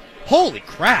 Vegas? Holy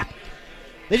crap.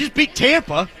 They just beat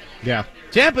Tampa. Yeah.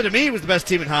 Tampa, to me, was the best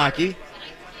team in hockey.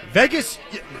 Vegas,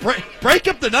 break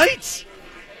up the Knights.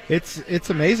 It's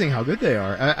amazing how good they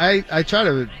are. I try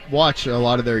to watch a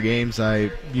lot of their games. I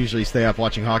usually stay up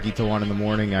watching hockey till 1 in the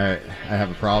morning. I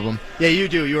have a problem. Yeah, you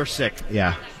do. You're sick.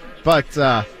 Yeah. But,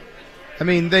 I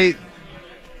mean, they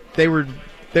were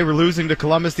losing to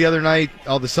Columbus the other night.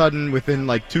 All of a sudden, within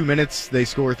like 2 minutes, they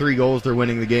score 3 goals. They're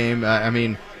winning the game. I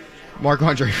mean,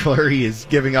 Marc-Andre Fleury is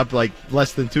giving up like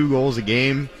less than 2 goals a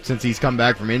game since he's come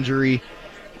back from injury.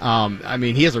 I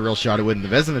mean, he has a real shot at winning the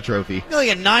Vezina Trophy. Like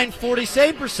a .940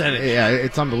 save percentage. Yeah,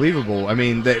 it's unbelievable. I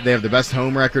mean, they have the best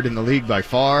home record in the league by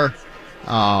far.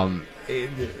 And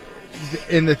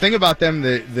the thing about them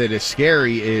that is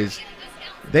scary is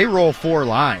they roll 4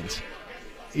 lines.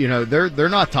 You know, they're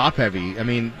not top heavy. I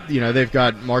mean, you know, they've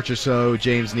got Marchessault,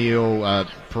 James Neal,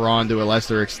 Perron to a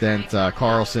lesser extent,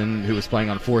 Carlson, who was playing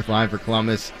on 4th line for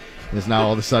Columbus, is now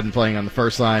all of a sudden playing on the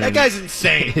 1st line. That guy's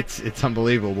insane. It's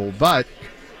unbelievable. But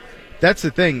that's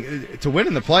the thing. To win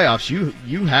in the playoffs,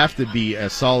 you have to be a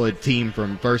solid team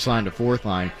from 1st line to 4th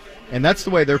line. And that's the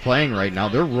way they're playing right now.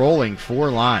 They're rolling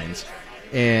 4 lines.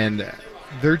 And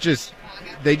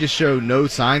they just show no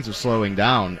signs of slowing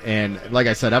down. And like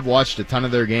I said, I've watched a ton of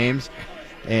their games,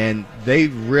 and they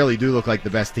really do look like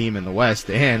the best team in the West.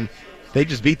 And they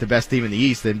just beat the best team in the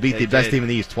East and beat the best team in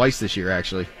the East twice this year,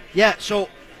 actually. Yeah, so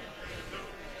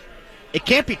it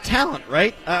can't be talent,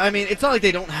 right? I mean, it's not like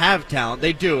they don't have talent.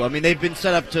 They do. I mean, they've been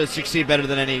set up to succeed better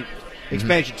than any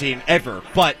expansion team ever.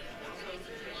 But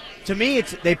to me,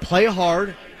 they play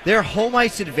hard. Their home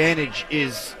ice advantage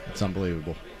is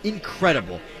unbelievable.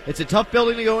 Incredible. It's a tough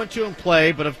building to go into and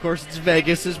play, but of course it's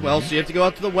Vegas as well, so you have to go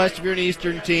out to the West if you're an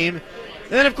Eastern team.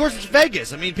 And then of course it's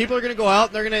Vegas. I mean, people are going to go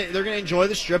out and they're going to enjoy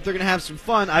the Strip. They're going to have some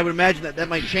fun. I would imagine that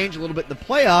might change a little bit in the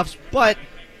playoffs, but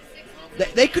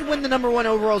they could win the number 1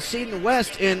 overall seed in the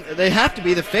West, and they have to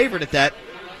be the favorite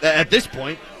at this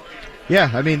point. Yeah,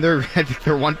 I mean, I think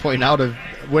they're 1 point out of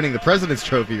winning the President's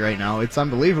Trophy right now. It's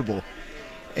unbelievable.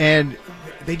 And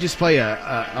they just play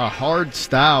a hard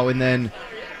style, and then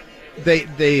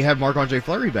they have Marc-Andre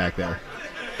Fleury back there.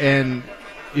 And,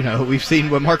 we've seen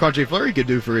what Marc-Andre Fleury could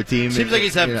do for a team. Seems like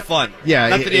he's having fun. Yeah.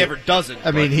 Not that he ever doesn't.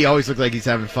 I mean, he always looks like he's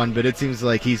having fun, but it seems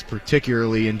like he's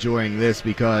particularly enjoying this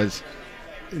because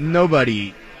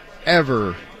nobody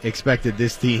ever expected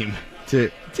this team to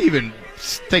even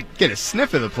get a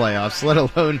sniff of the playoffs, let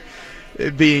alone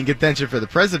be in contention for the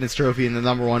President's Trophy and the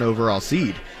number 1 overall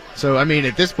seed. So, I mean,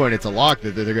 at this point, it's a lock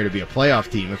that they're going to be a playoff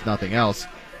team, if nothing else,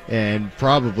 and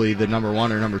probably the number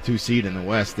 1 or number 2 seed in the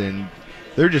West. And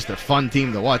they're just a fun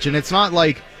team to watch. And it's not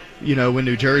like, when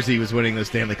New Jersey was winning those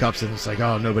Stanley Cups, and it's like,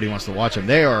 oh, nobody wants to watch them.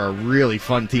 They are a really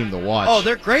fun team to watch. Oh,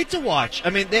 they're great to watch. I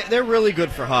mean, they're really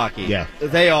good for hockey. Yeah.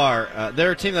 They are.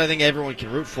 They're a team that I think everyone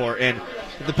can root for. And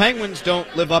if the Penguins don't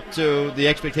live up to the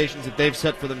expectations that they've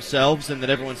set for themselves and that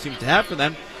everyone seems to have for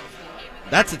them,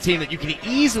 that's a team that you can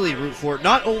easily root for,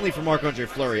 not only for Marc-Andre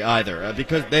Fleury either,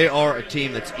 because they are a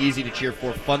team that's easy to cheer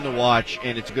for, fun to watch,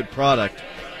 and it's a good product.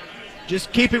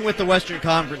 Just keeping with the Western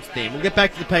Conference theme, we'll get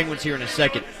back to the Penguins here in a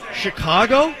second.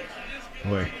 Chicago?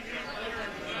 Boy.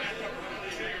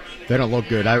 They don't look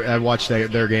good. I watched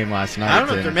their game last night. I don't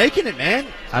know if they're making it, man.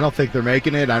 I don't think they're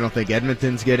making it. I don't think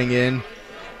Edmonton's getting in.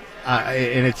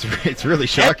 And it's really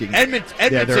shocking. Edmonton,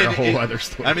 yeah, they're a whole other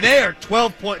story. I mean, they are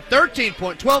 12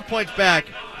 points back.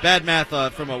 Bad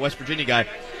math from a West Virginia guy.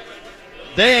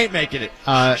 They ain't making it.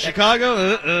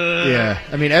 Chicago? Yeah.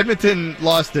 I mean, Edmonton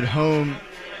lost at home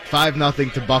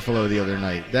 5-0 to Buffalo the other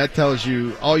night. That tells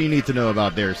you all you need to know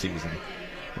about their season.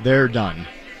 They're done.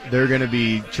 They're going to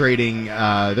be trading.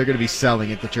 They're going to be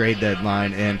selling at the trade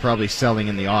deadline and probably selling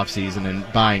in the offseason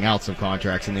and buying out some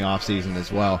contracts in the offseason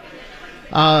as well.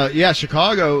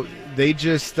 Chicago, they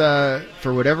just,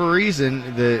 for whatever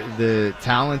reason, the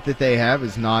talent that they have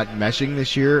is not meshing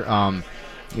this year.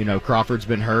 Crawford's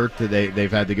been hurt.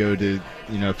 They've had to go to,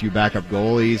 a few backup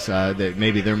goalies.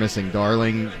 Maybe they're missing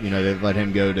Darling. They've let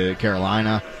him go to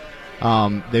Carolina.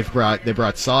 They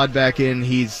brought Saad back in.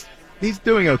 He's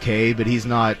doing okay, but he's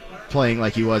not playing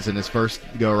like he was in his first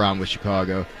go-around with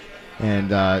Chicago. And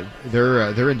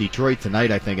they're in Detroit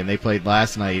tonight, I think, and they played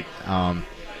last night.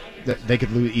 They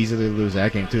could easily lose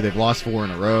that game too. They've lost 4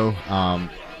 in a row.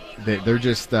 They're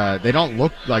just they don't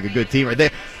look like a good team.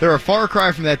 They're a far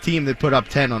cry from that team that put up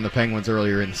 10 on the Penguins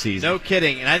earlier in the season. No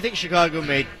kidding. And I think Chicago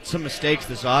made some mistakes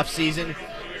this offseason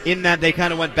in that they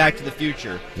kind of went back to the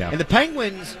future. Yeah. And the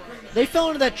Penguins, they fell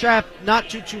into that trap not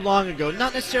too long ago.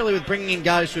 Not necessarily with bringing in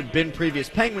guys who had been previous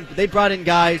Penguins, but they brought in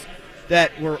guys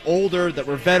that were older, that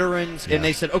were veterans, and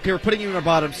they said, okay, we're putting you in our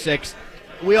bottom 6.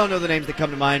 We all know the names that come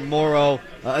to mind, Morrow,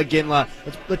 Iginla.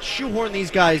 Let's shoehorn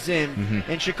these guys in.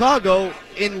 Mm-hmm. And Chicago,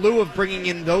 in lieu of bringing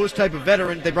in those type of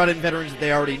veterans, they brought in veterans that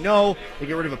they already know. They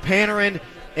get rid of a Panarin,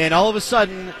 and all of a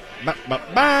sudden,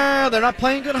 they're not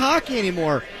playing good hockey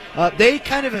anymore. They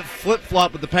kind of have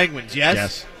flip-flopped with the Penguins,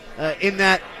 yes? Yes. In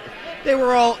that they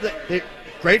were all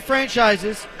great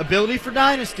franchises, ability for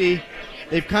dynasty.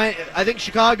 I think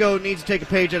Chicago needs to take a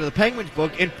page out of the Penguins'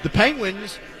 book, and the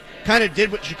Penguins kind of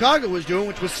did what Chicago was doing,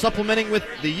 which was supplementing with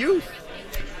the youth.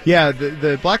 Yeah,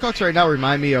 the Blackhawks right now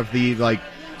remind me of the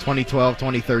 2012,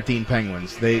 2013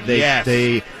 Penguins. They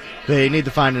need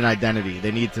to find an identity.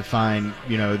 They need to find,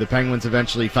 the Penguins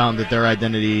eventually found that their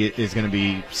identity is going to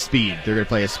be speed. They're going to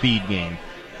play a speed game.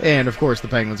 And of course the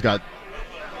Penguins got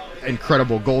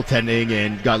incredible goaltending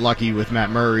and got lucky with Matt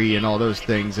Murray and all those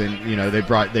things, and they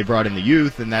brought in the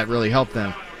youth, and that really helped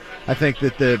them. I think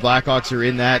that the Blackhawks are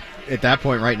at that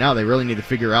point right now. They really need to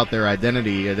figure out their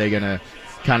identity. Are they going to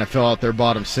kind of fill out their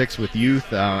bottom 6 with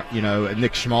youth?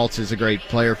 Nick Schmaltz is a great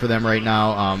player for them right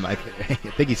now. I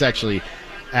think he's actually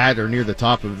at or near the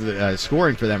top of the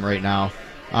scoring for them right now.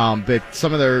 But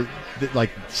some of their,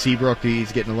 like Seabrook,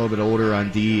 he's getting a little bit older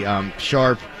on D.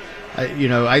 Sharp,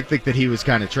 I think that he was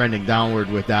kind of trending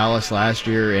downward with Dallas last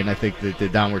year, and I think that the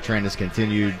downward trend has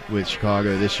continued with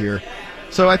Chicago this year.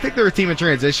 So I think they're a team in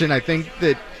transition. I think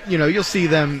that, you'll see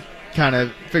them kind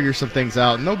of figure some things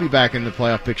out, and they'll be back in the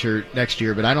playoff picture next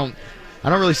year, but I don't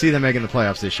really see them making the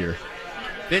playoffs this year.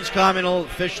 Vince Cominal,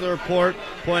 Fischler Report,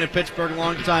 Point of Pittsburgh,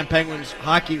 longtime Penguins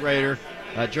hockey writer,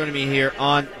 joining me here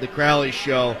on the Crowley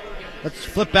Show. Let's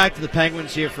flip back to the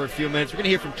Penguins here for a few minutes. We're going to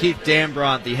hear from Keith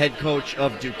Dambront, the head coach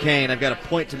of Duquesne. I've got a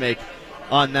point to make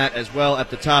on that as well at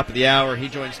the top of the hour. He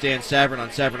joined Stan Savran on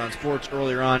Savran on Sports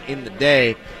earlier on in the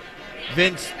day.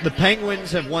 Vince, the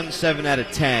Penguins have won 7 out of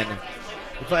 10.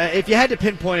 If you had to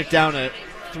pinpoint it down to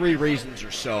 3 reasons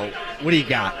or so, what do you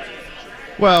got?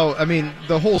 Well, I mean,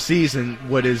 the whole season,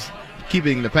 what is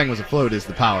keeping the Penguins afloat is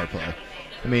the power play.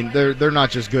 I mean, they're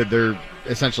not just good; they're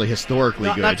essentially historically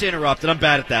good. Not to interrupt, and I'm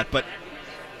bad at that, but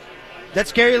that's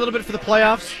scary a little bit for the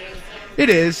playoffs. It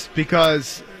is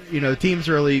because teams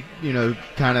really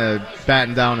kind of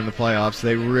batten down in the playoffs.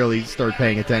 They really start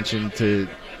paying attention to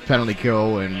penalty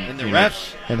kill and the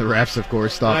refs. And the refs, of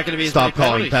course, stop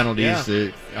calling penalties.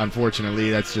 Yeah. Unfortunately,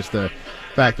 that's just a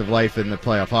fact of life in the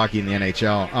playoff hockey in the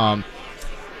NHL.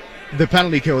 The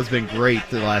penalty kill has been great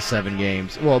the last 7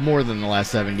 games. Well, more than the last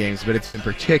 7 games, but it's been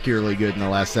particularly good in the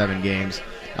last 7 games.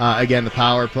 Again, the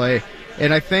power play.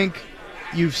 And I think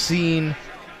you've seen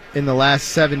in the last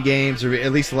 7 games, or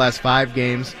at least the last 5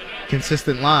 games,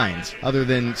 consistent lines. Other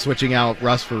than switching out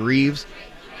Russ for Reeves,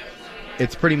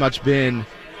 it's pretty much been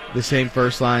the same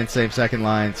first line, same second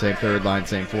line, same third line,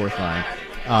 same fourth line.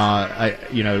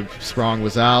 Sprong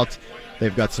was out.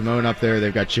 They've got Simone up there.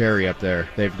 They've got Cherry up there.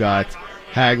 They've got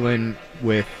Hagelin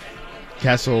with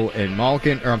Kessel and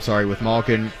Malkin, with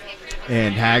Malkin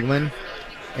and Hagelin.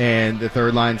 And the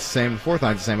third line's the same, the fourth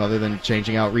line's the same, other than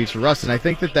changing out Reeves for Russ. And I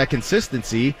think that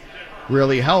consistency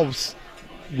really helps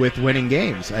with winning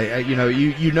games. You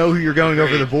know who you're going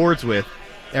over the boards with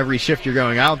every shift you're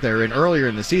going out there. And earlier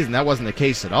in the season, that wasn't the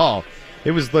case at all.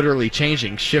 It was literally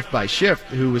changing shift by shift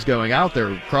who was going out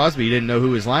there. Crosby didn't know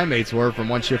who his line mates were from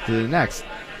one shift to the next.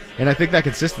 And I think that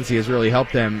consistency has really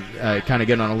helped them kind of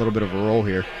get on a little bit of a roll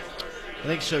here. I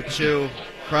think so, too.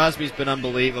 Crosby's been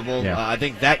unbelievable. Yeah. I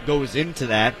think that goes into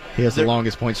that. He has the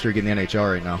longest point streak in the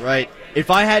NHL right now. Right. If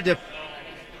I had to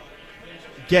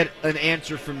get an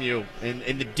answer from you, and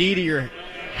the deed of your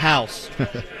house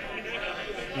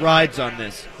rides on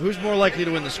this, who's more likely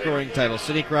to win the scoring title,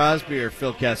 Sidney Crosby or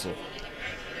Phil Kessel?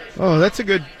 Oh, that's a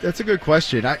good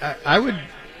question. I would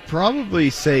probably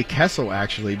say Kessel,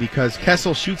 actually, because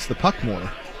Kessel shoots the puck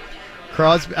more.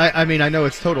 Crosby, I mean, I know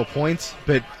it's total points,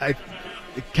 but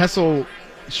Kessel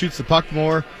shoots the puck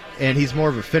more, and he's more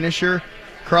of a finisher.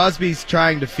 Crosby's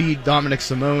trying to feed Dominic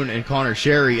Simone and Connor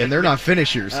Sherry, and they're not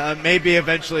finishers. Maybe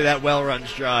eventually that well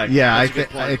runs dry. Yeah, I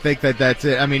think that's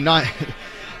it. I mean, not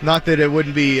that it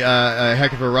wouldn't be a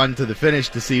heck of a run to the finish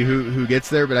to see who gets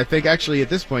there, but I think actually at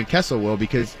this point Kessel will,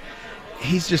 because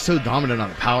he's just so dominant on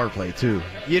the power play too.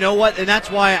 You know what? And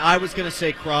that's why I was going to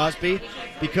say Crosby,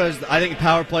 because I think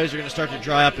power plays are going to start to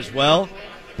dry up as well.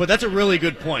 But that's a really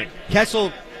good point.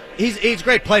 Kessel, he's a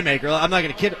great playmaker.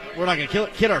 We're not going to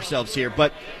kid ourselves here,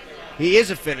 but he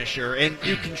is a finisher, and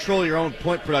you control your own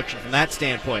point production from that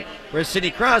standpoint. Whereas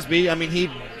Sidney Crosby, I mean,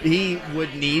 he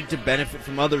would need to benefit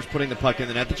from others putting the puck in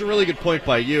the net. That's a really good point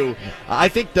by you. I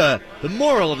think the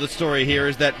moral of the story here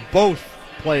is that both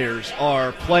players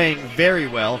are playing very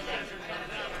well.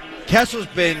 Kessel's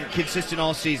been consistent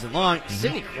all season long.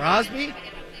 Sidney Crosby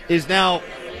is now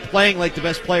playing like the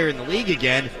best player in the league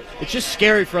again. It's just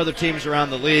scary for other teams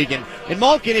around the league. And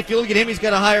Malkin, if you look at him, he's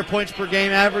got a higher points per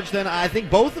game average than I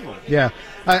think both of them. Yeah.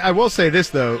 I will say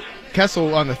this, though.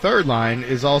 Kessel on the third line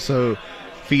is also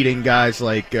feeding guys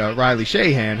like Riley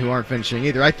Shahan, who aren't finishing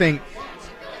either. I think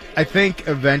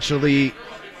eventually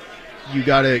you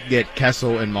got to get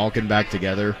Kessel and Malkin back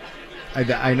together.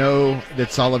 I know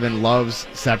that Sullivan loves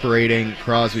separating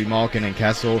Crosby, Malkin, and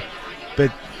Kessel,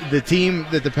 but the team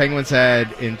that the Penguins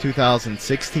had in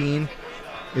 2016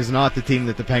 is not the team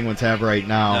that the Penguins have right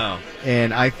now. No.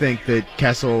 And I think that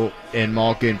Kessel and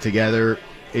Malkin together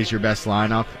is your best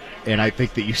lineup, and I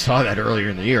think that you saw that earlier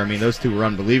in the year. I mean, those two were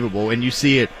unbelievable, and you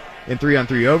see it in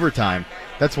 3-on-3 overtime.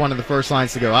 That's one of the first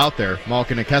lines to go out there,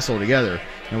 Malkin and Kessel together,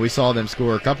 and we saw them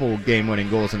score a couple game-winning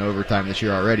goals in overtime this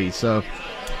year already. So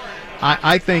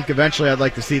I think eventually I'd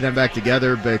like to see them back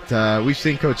together, but we've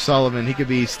seen Coach Sullivan. He could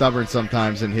be stubborn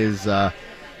sometimes in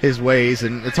his ways,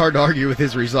 and it's hard to argue with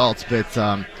his results, but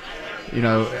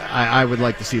I would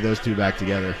like to see those two back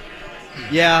together.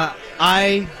 Yeah,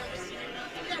 I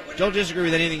don't disagree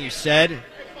with anything you said.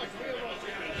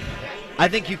 I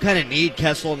think you kind of need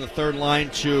Kessel in the third line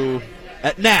to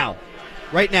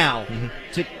right now,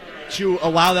 to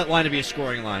allow that line to be a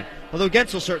scoring line. Although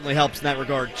Gensel certainly helps in that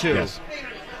regard too. Yes.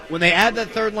 When they add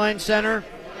that third line center,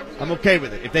 I'm okay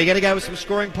with it. If they get a guy with some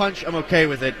scoring punch, I'm okay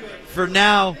with it. For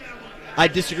now, I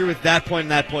disagree with that point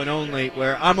and that point only,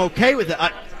 where I'm okay with it.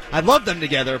 I love them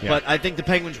together, but I think the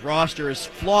Penguins roster is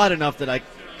flawed enough that I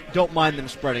don't mind them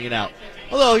spreading it out.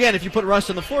 Although, again, if you put Russ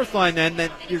on the fourth line,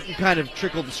 then you kind of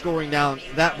trickle the scoring down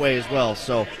that way as well.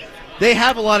 So they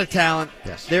have a lot of talent.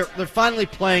 Yes. They're finally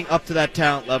playing up to that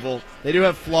talent level. They do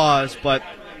have flaws, but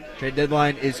trade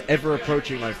deadline is ever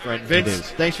approaching, my friend.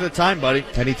 Vince, thanks for the time, buddy.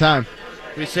 Anytime.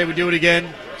 We say we do it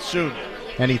again soon.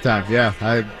 Anytime, yeah.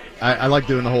 I like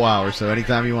doing the whole hour, so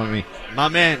anytime you want me. My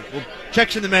man. Well,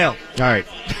 Checks in the mail. All right.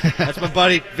 That's my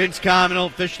buddy Vince Cominal,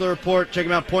 Fischler Report. Check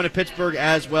him out, Point of Pittsburgh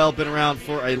as well. Been around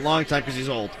for a long time because he's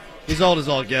old. He's old as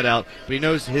all get out, but he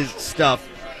knows his stuff.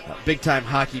 Big-time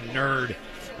hockey nerd.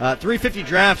 350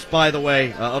 drafts, by the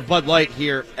way, of Bud Light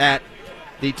here at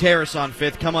the Terrace on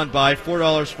 5th. Come on by.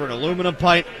 $4 for an aluminum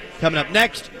pint. Coming up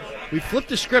next, we flipped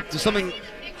the script to something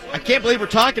I can't believe we're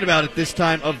talking about at this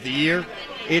time of the year.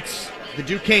 It's the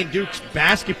Duquesne Dukes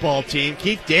basketball team.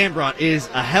 Keith Dambrot is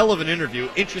a hell of an interview.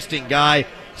 Interesting guy.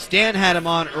 Stan had him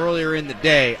on earlier in the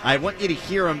day. I want you to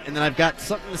hear him, and then I've got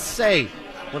something to say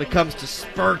when it comes to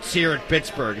spurts here in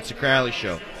Pittsburgh. It's a Crowley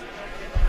Show.